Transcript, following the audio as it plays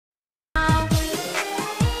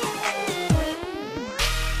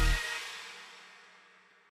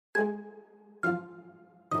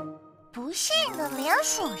不幸的连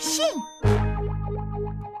锁信。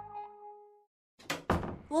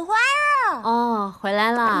我回来了。哦，回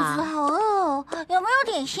来啦。肚子好饿哦，有没有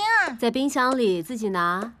点心啊？在冰箱里，自己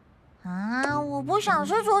拿。啊，我不想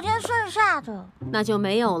吃昨天剩下的。那就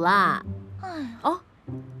没有啦。哎，哦，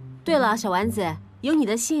对了，小丸子，有你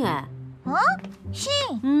的信哎。啊，信？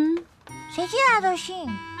谁寄来的信？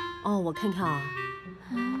哦，我看看啊。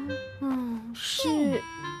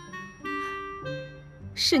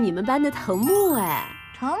是你们班的藤木哎。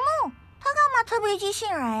藤木？他干嘛特别寄信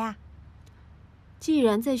来呀？既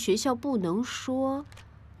然在学校不能说，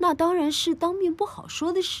那当然是当面不好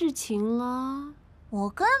说的事情了。我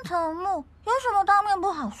跟藤木有什么当面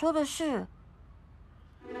不好说的事？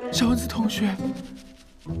小丸子同学，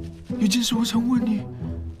有件事我想问你，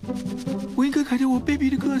我应该改掉我卑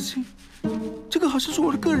鄙的个性，这个好像是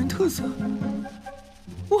我的个人特色，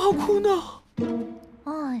我好苦恼。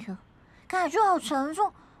哎呀，感觉好沉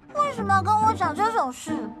重，为什么要跟我讲这种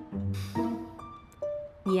事？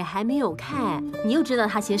你还没有看，你又知道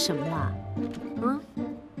他写什么了？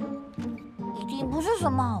一定不是什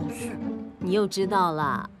么好事。你又知道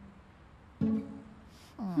了。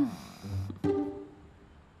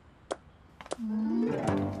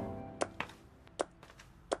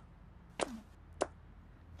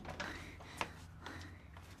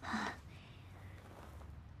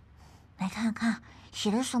来看看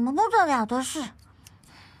写了什么不得了的事。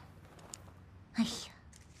哎呀，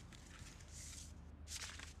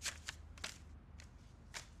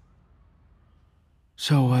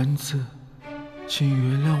小丸子，请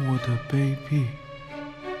原谅我的卑鄙，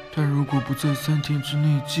但如果不在3天之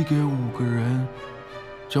内寄给5个人，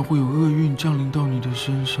将会有厄运降临到你的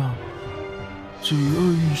身上。至于厄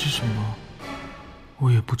运是什么，我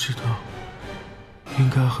也不知道，应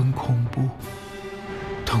该很恐怖。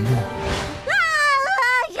藤木。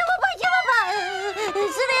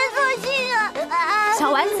是连锁信啊！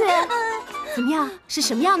小丸子，怎么样？是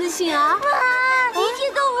什么样的信啊？一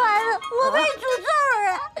切都完了，我被诅咒了！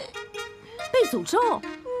被诅咒？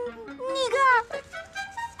你看，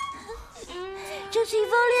这是一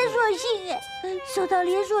封连锁信哎，收到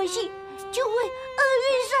连锁信就会厄运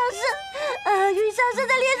上升，厄运上升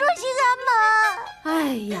的连锁信啊嘛！哎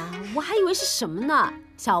呀，我还以为是什么呢？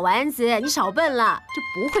小丸子，你少笨了，这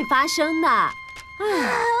不会发生的。不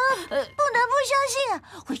能不相信啊，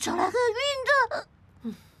会招来厄运的。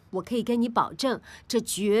我可以跟你保证，这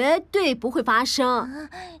绝对不会发生。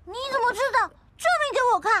你怎么知道？证明给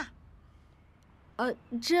我看。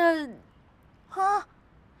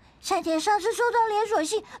山田上次收到连锁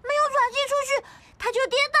信，没有转寄出去，他就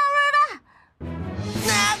跌倒了啦。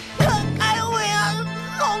哎呦喂啊，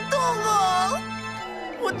好痛哦！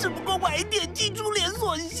我只不过晚一点寄出连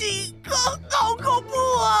锁信，好恐怖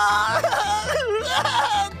啊！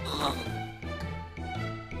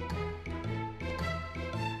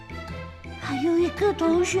还有一个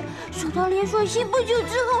同学收到连锁信不久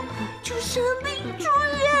之后就生病住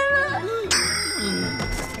院了。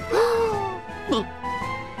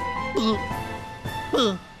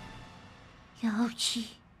要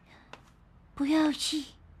气，不要气？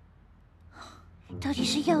到底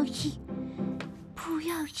是要气，不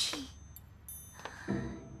要气？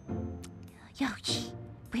要气，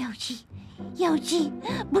不要气？要气，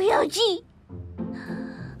不要气？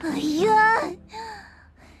哎呀！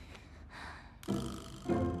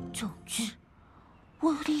总之，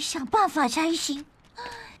我得想办法才行。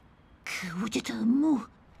可恶的藤木！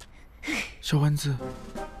小丸子，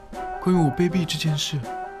关于我卑鄙这件事，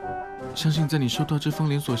相信在你收到这封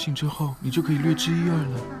连锁信之后，你就可以略知一二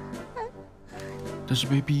了。但是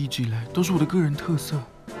卑鄙一直以来都是我的个人特色，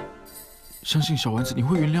相信小丸子你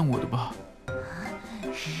会原谅我的吧？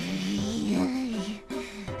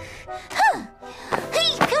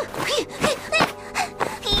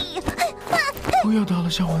不要打了，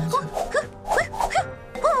小丸子。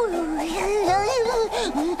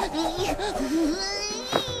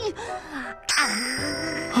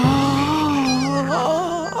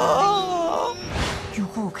如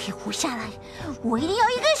果我可以活下来，我一定要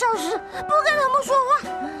1个小时不跟他们说话。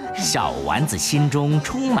小丸子心中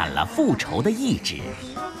充满了复仇的意志，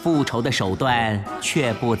复仇的手段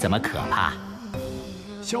却不怎么可怕。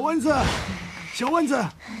小丸子，小丸子，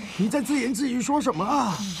你在自言自语说什么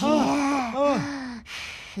啊？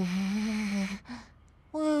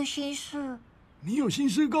我有心事。你有心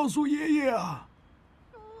事告诉爷爷啊。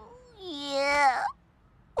爷，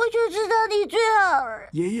我就知道你最好了。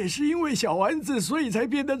爷爷是因为小丸子，所以才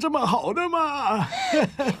变得这么好的嘛。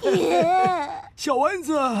爷，小丸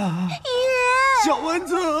子，爷，小丸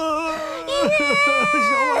子，爷，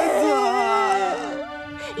小丸子，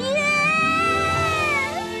爷，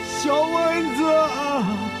小丸子，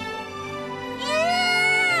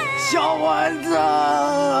小丸子，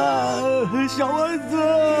小丸子，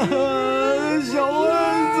小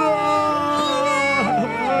丸子，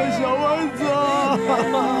小丸子，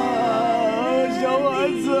小丸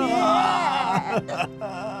子。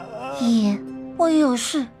爷，我有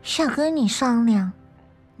事想跟你商量。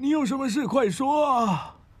你有什么事快说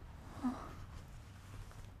啊！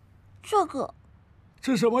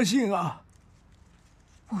这什么信啊？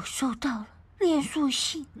我收到了连锁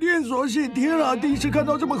信。连锁信！天啊，第一次看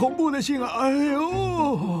到这么恐怖的信啊！哎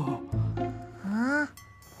呦！啊，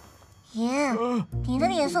爷，你的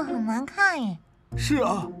脸色很难看耶。是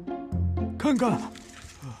啊，看看。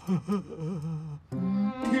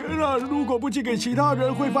天啊，如果不寄给其他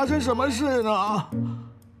人，会发生什么事呢？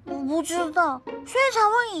我不知道，所以才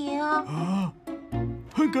问爷啊。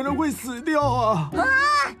很可能会死掉啊！啊？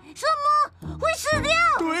什么？会死掉？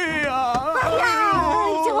对呀！哎呀，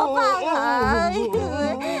怎么办啊？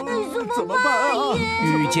怎么办？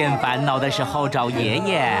遇见烦恼的时候找爷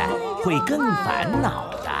爷，会更烦恼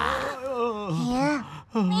的。爷，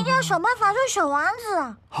你一定要想办法救小丸子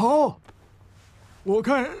啊！好，我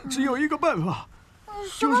看只有一个办法。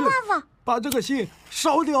什么办法？把这个信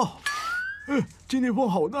烧掉。今天风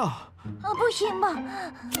好大。不行吧？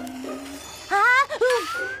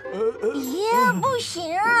爷，不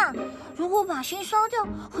行啊！如果把信烧掉，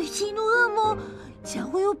会激怒恶魔，将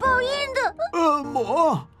会有报应的。恶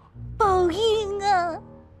魔？报应啊！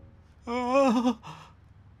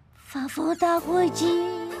防风打火机。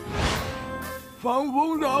防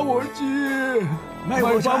风打火机。卖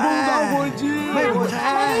火柴。防风打火机。卖火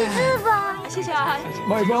柴。没事吧？谢谢啊。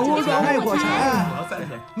卖防风打卖火火机。柴。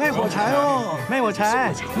卖火柴哦！卖火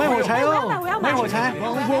柴！卖火柴哦！卖火柴！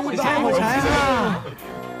防风打卖火柴啊！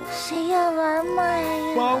谁要来卖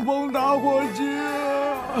呀？防风打火机。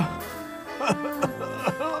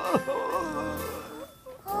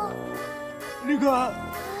你看，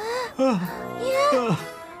爷，有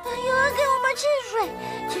人给我们汽水，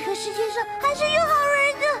这个世界上还是有好人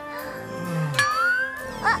的。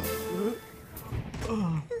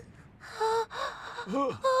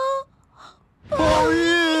报应！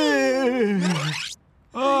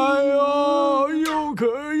哎呦，又渴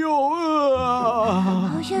又饿啊！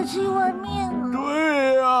好想吃一碗面啊！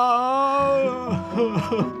对呀！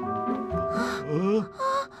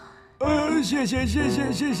谢谢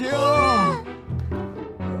啊！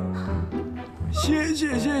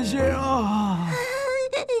谢谢啊！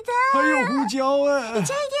还有胡椒哎！你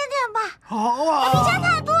加一点点吧。好啊！别加太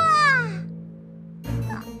多啊！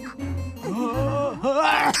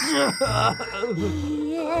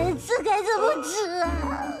爷，这该怎么吃啊？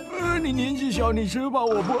你年纪小，你吃吧，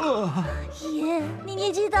我不饿。爷，你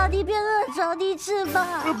年纪大，你别饿着，你吃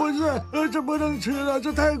吧。不是，这不能吃了，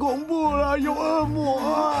这太恐怖了，有恶魔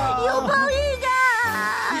啊！有报应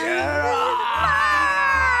啊！爷啊！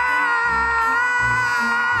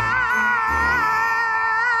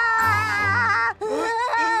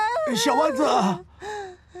小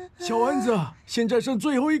丸子，现在剩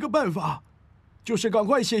最后一个办法，就是赶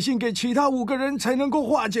快写信给其他5个人，才能够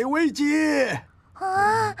化解危机。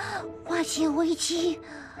啊，化解危机，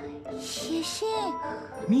写信。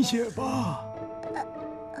你写吧。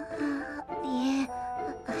爷，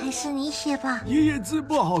还是你写吧。爷爷字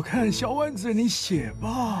不好看，小丸子你写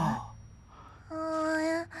吧。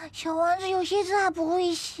小丸子有些字还不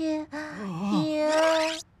会写。爷。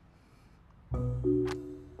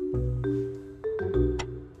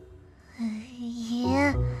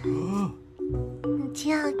爷，这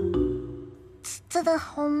样真的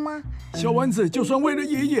好吗？小丸子，就算为了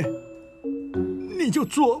爷爷，你就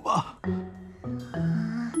做吧。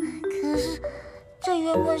可是这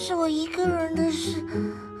原本是我一个人的事。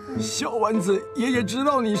小丸子，爷爷知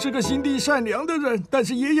道你是个心地善良的人，但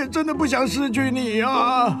是爷爷真的不想失去你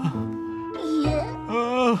啊。爷，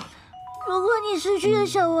如果你失去了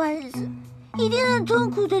小丸子，一定很痛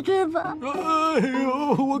苦的，对吧？哎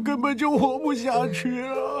呦，我根本就活不下去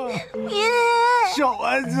了。爷，小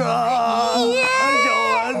丸子啊，小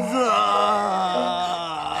丸子啊。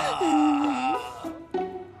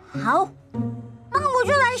好，那我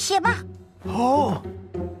就来写吧。好，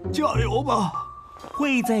加油吧。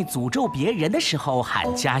会在诅咒别人的时候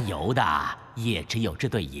喊加油的，也只有这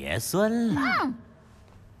对爷孙了。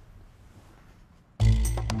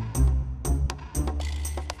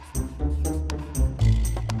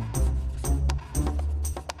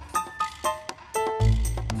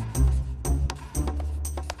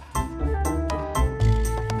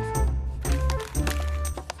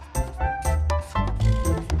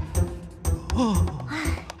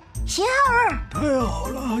写好了。太好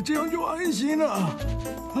了，这样就安心了。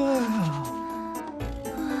哎呀，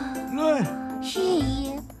来，谢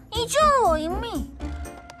爷，你救了我一命。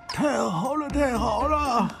太好了，太好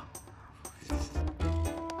了！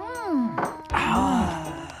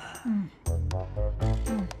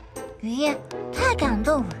爷，太感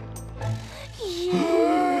动了！耶！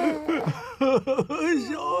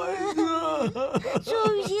小丸子，首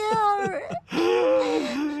先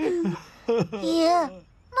爷，那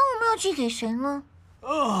我们要寄给谁呢？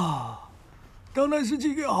当然是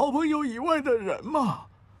寄给好朋友以外的人嘛。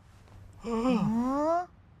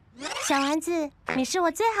小丸子，你是我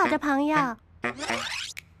最好的朋友。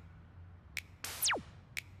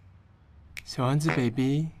小丸子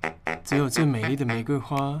baby， 只有最美丽的玫瑰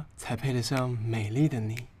花才配得上美丽的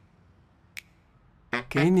你。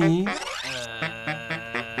给你。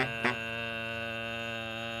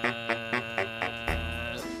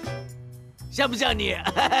像不像你？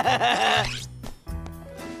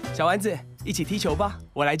小丸子，一起踢球吧，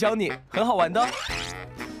我来教你，很好玩的。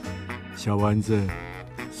小丸子，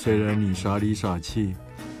虽然你傻里傻气，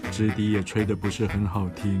直笛也吹得不是很好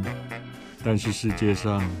听，但是世界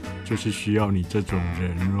上就是需要你这种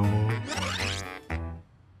人哦。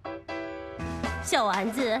小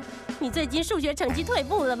丸子，你最近数学成绩退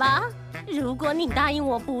步了吧？如果你答应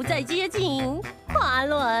我不再接近滑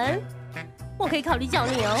轮，我可以考虑叫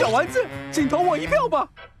你哦。小丸子，请投我一票吧。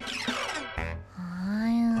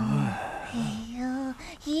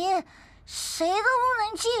爷，谁都不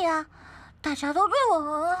能寄啊！大家都对我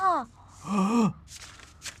很好。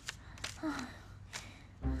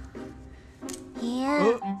爷，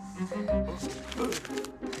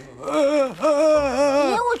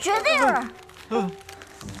我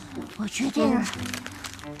决定了，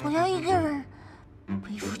我要一个人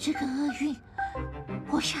背负这个厄运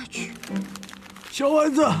活下去。小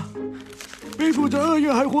丸子，背负着厄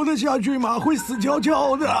运还活得下去吗？会死翘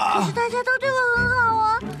翘的。可是大家都对我很好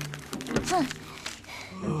啊。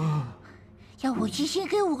要我寄信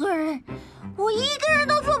给5个人，我一个人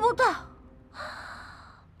都做不到，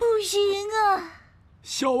不行啊！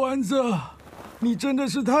小丸子，你真的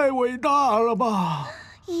是太伟大了吧！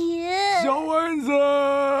爷，小丸子，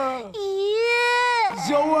爷，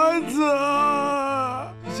小丸子，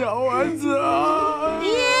小丸子，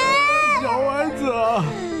爷，小丸子，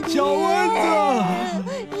小丸子，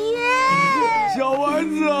爷，小丸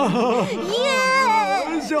子，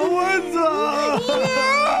爷，小丸子，爷。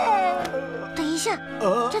等一下，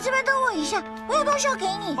在这边等我一下，我有东西要给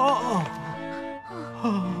你。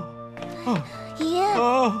爷，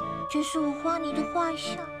这是我画你的画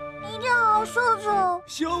像，你一定要好好收着。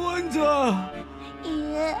小丸子，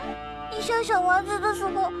爷，你想小丸子的时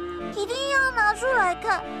候，一定要拿出来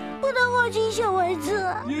看，不能忘记小丸子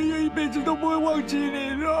啊！爷爷一辈子都不会忘记你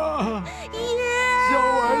的，爷，小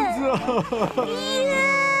丸子，爷，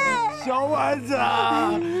小丸子，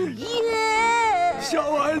爷，小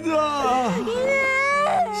丸子，爷，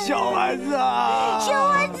小丸子，小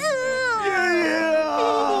丸子，爷爷，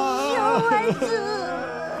小丸子，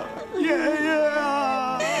爷爷，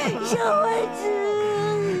小丸子，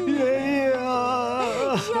爷爷，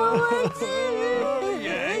小丸子，爷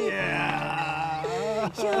爷，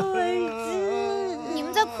小丸子。你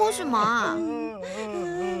们在哭什么啊？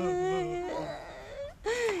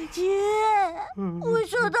姐，我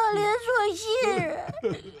收到连锁信。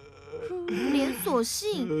连锁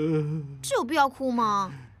信，这有必要哭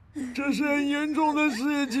吗？这是很严重的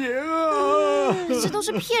事情啊！这都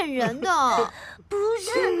是骗人的。不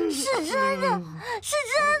是，是真的，是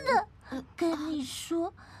真的。跟你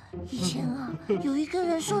说，以前啊，有一个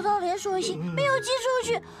人收到连锁信没有寄出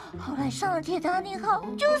去，后来上了铁达尼号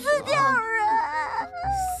就死掉了。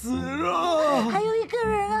死了。还有一个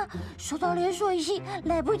人啊，收到连锁信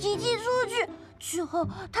来不及寄出去，之后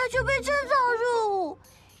他就被征召入伍。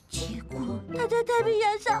结果他在太平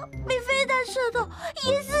洋上被飞弹射到，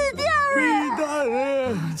也死掉了。飞弹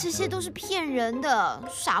人，这些都是骗人的，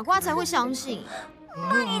傻瓜才会相信。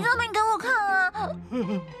那你证明给我看啊！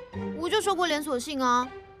我就收过连锁信啊，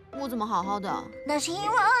我怎么好好的？那是因为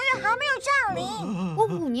厄运还没有降临。我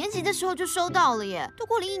5年级的时候就收到了耶，都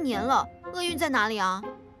过了1年了，厄运在哪里啊？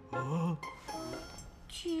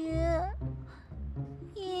姐，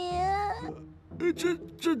爷。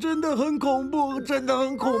这真的很恐怖，真的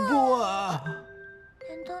很恐怖啊！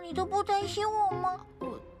难道你都不担心我吗？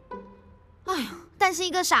哎呀，担心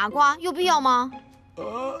一个傻瓜有必要吗？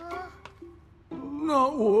那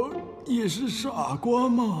我也是傻瓜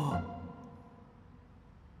吗？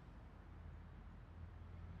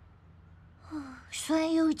虽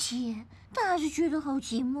然有姐，但还是觉得好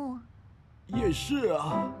寂寞。也是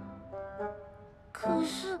啊。可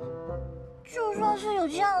是，就算是有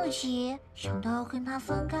这样的姐，想到要跟她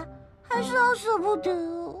分开，还是好舍不得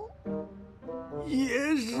哦。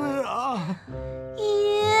也是啊。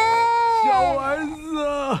爷。小丸子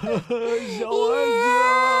啊，小丸子啊！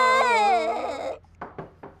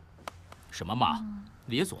什么嘛，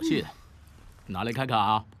连锁信，拿来看看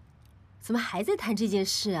啊。怎么还在谈这件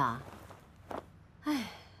事啊？哎，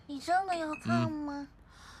你真的要看吗？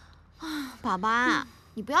爸爸，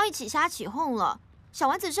你不要一起瞎起哄了。小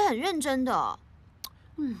丸子是很认真的。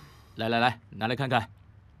来，拿来看看。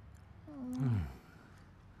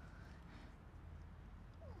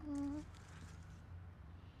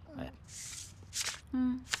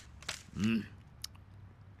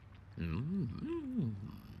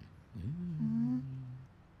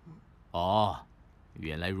哦，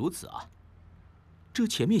原来如此啊！这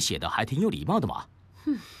前面写的还挺有礼貌的嘛。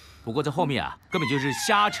不过这后面啊，根本就是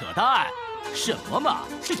瞎扯淡。什么嘛！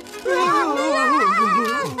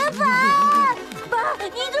爸，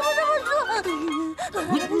你怎么这么做？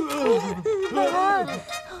爸，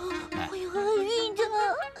会怀孕的。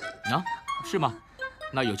啊，是吗？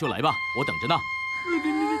那有就来吧，我等着呢。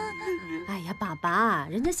哎呀，爸爸，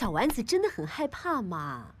人家小丸子真的很害怕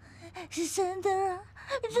嘛。是真的啊，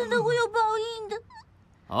真的会有报应的。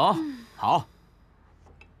哦，好。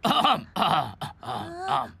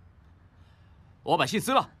我把信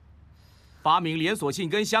撕了。发明连锁信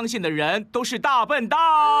跟相信的人都是大笨蛋。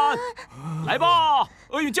来吧，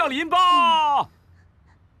厄运降临吧！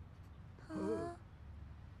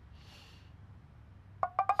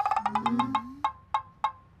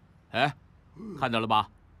哎，看到了吧？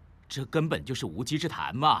这根本就是无稽之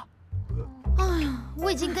谈嘛！哎呀，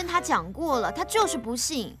我已经跟他讲过了，他就是不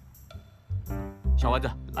信。小丸子，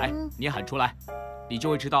来，你喊出来，你就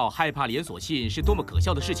会知道害怕连锁信是多么可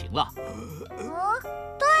笑的事情了。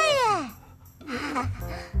对耶。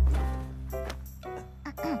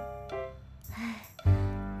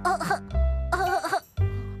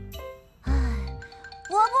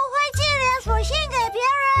我不会寄连锁信给别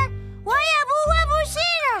人，我也不会不信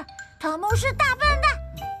任。藤木是大笨蛋，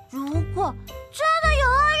如果真的有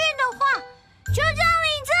厄运的话，就降临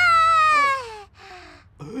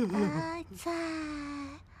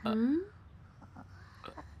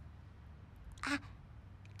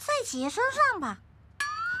在姐身上吧。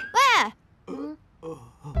喂，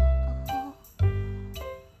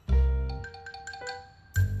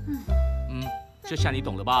这下你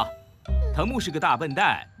懂了吧？藤木是个大笨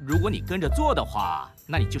蛋，如果你跟着做的话，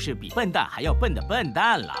那你就是比笨蛋还要笨的笨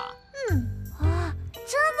蛋了。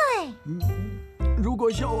真的哎。如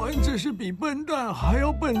果小丸子是比笨蛋还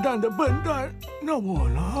要笨蛋的笨蛋，那我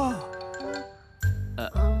呢？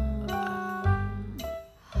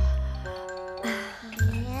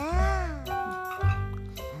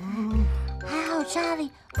还好家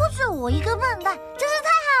里不止我一个笨蛋，真是太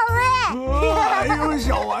好了耶！哎呦，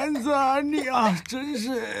小丸子啊，你啊，真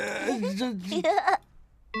是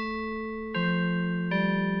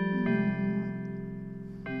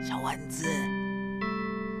小丸子，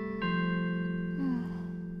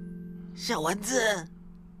小丸子，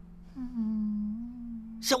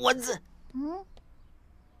小丸子，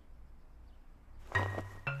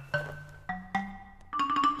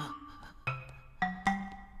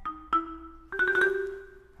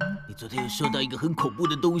你昨天有收到一个很恐怖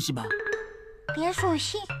的东西吗？连锁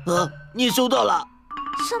信？你也收到了？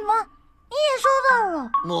什么？你也收到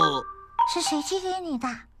了？是谁寄给你的？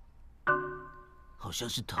好像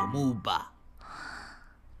是藤木吧。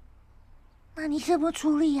那你怎么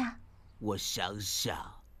处理呀？我想想。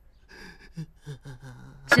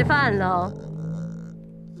吃饭喽。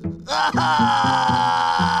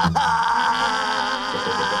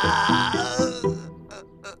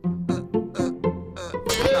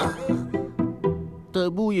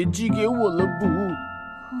藤木也寄给我了不？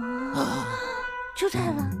猪太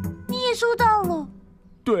郎，你也收到了？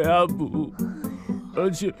对啊不，而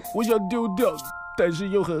且我想丢掉，但是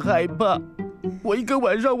又很害怕，我一个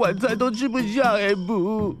晚上晚餐都吃不下哎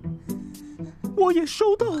不。我也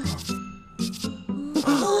收到了，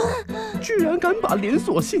居然敢把连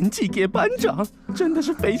锁信寄给班长，真的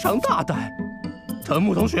是非常大胆。藤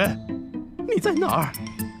木同学，你在哪儿？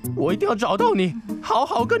我一定要找到你，好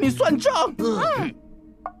好跟你算账。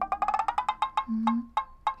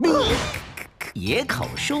野口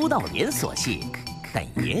收到连锁信，但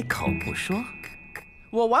野口不说。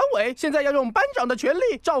我丸尾现在要用班长的权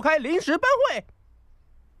力召开临时班会。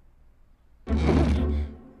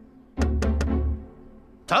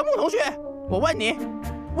藤木同学，我问你，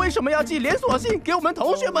为什么要寄连锁信给我们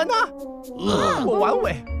同学们呢？我丸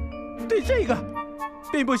尾对这个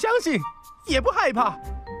并不相信，也不害怕，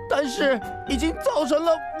但是已经造成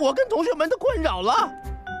了我跟同学们的困扰了。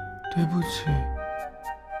对不起，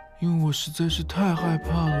因为我实在是太害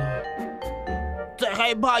怕了。再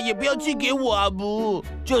害怕也不要寄给我啊不，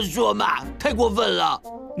就说嘛，太过分了。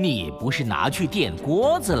你不是拿去电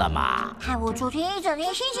锅子了吗？害我昨天一整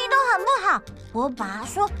天心情都很不好。我爸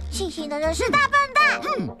说细心的人是大笨蛋。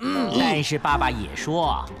但是爸爸也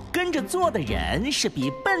说，跟着做的人是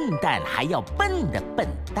比笨蛋还要笨的笨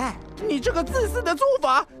蛋。你这个自私的做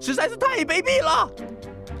法实在是太卑鄙了。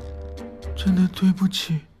真的对不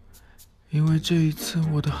起，因为这一次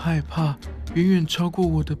我的害怕远远超过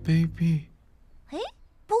我的卑鄙。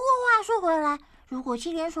不过话说回来，如果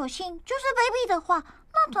寄连锁信就是卑鄙的话，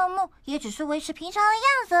那藤木也只是维持平常的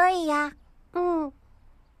样子而已呀。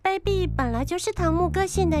卑鄙本来就是藤木个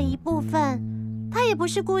性的一部分，他也不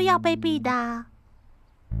是故意要卑鄙的。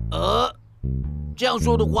这样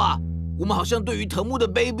说的话，我们好像对于藤木的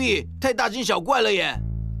卑鄙太大惊小怪了耶。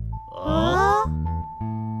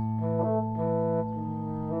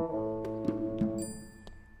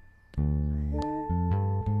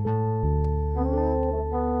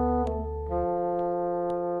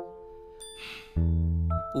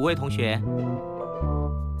5位同学，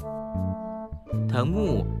藤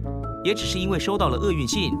木也只是因为收到了厄运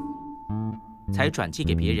信，才转寄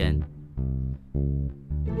给别人，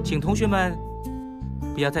请同学们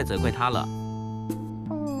不要再责怪他了。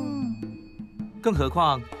更何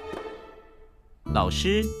况，老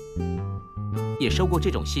师也收过这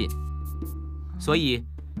种信，所以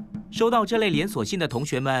收到这类连锁信的同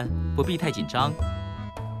学们不必太紧张，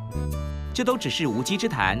这都只是无稽之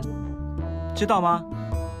谈，知道吗？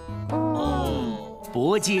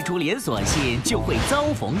不寄出连锁信就会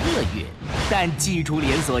遭逢厄运，但寄出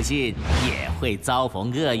连锁信也会遭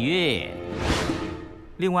逢厄运。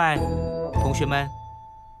另外，同学们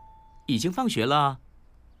已经放学了，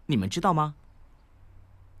你们知道吗？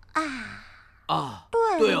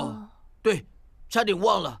对哦，对，差点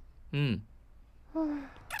忘了。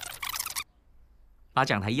把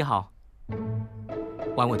讲台移好，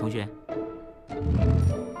万伟同学。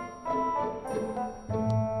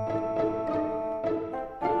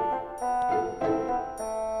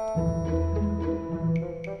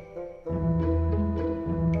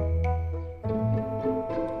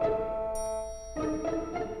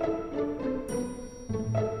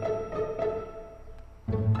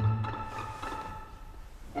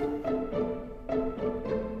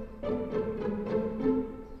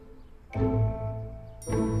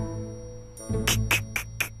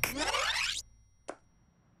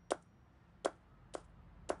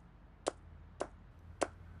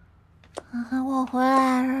我回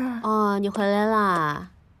来了。你回来啦？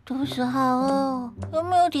肚子好饿，有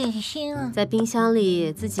没有点心啊？在冰箱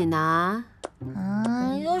里自己拿。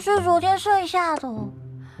又是昨天剩下的。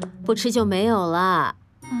不吃就没有了。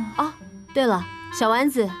对了，小丸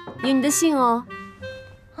子，有你的信哦。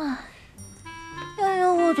又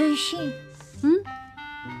有我的信。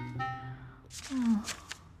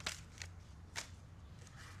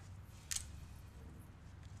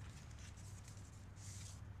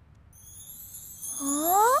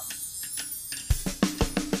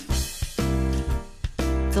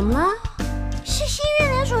怎么了？是新月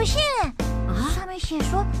连锁信上面写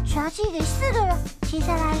说只要寄给4个人，接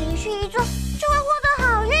下来连续1周就会获得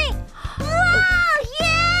好运。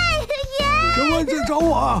小丸子找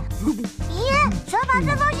我。只要把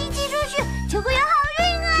这封信寄出去，就会有好运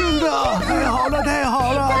啊！真的，太好了，太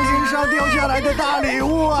好了！天上掉下来的大礼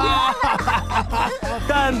物啊！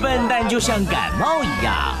但笨蛋就像感冒一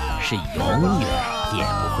样，是永远也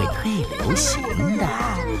不会退流行的。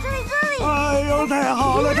这里！哎呦，太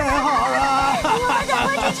好了，太好了！我们赶快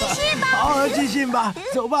去寄信吧。好，寄信吧，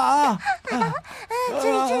走吧啊！这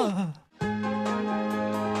里。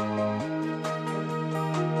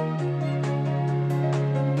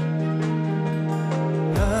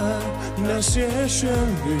那些旋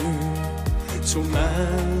律充满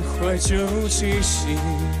怀旧气息，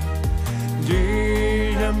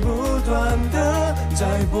依然不断地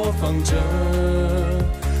在播放着，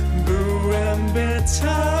不然别逃。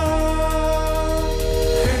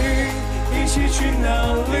嘿，一起去哪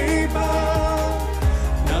里吧？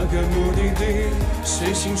那个目的地，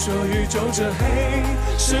随心所欲走着，嘿，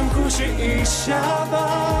深呼吸一下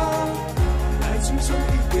吧，来轻松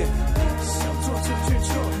一点。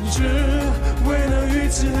只为了与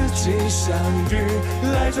自己相遇，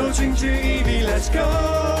来走进记忆里 ，Let's go。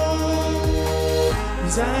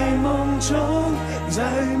在梦中，在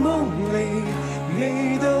梦里，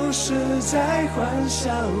你都是在欢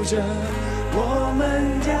笑着。我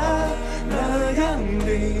们呀，那样的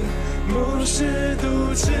不是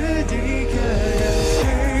独自一个人，嘿，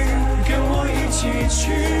跟我一起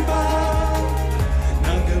去吧，那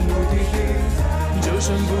个目的地。就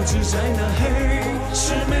算不知在哪，嘿，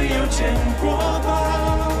是没有见过吧？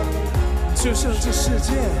就像这世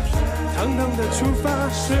界，堂堂的出发，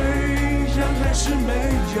虽然像还是没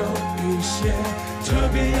有一些特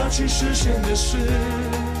别要去实现的事。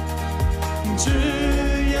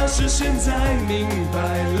只要是现在明白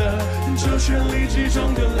了，就全力集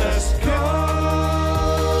中的 Let's go。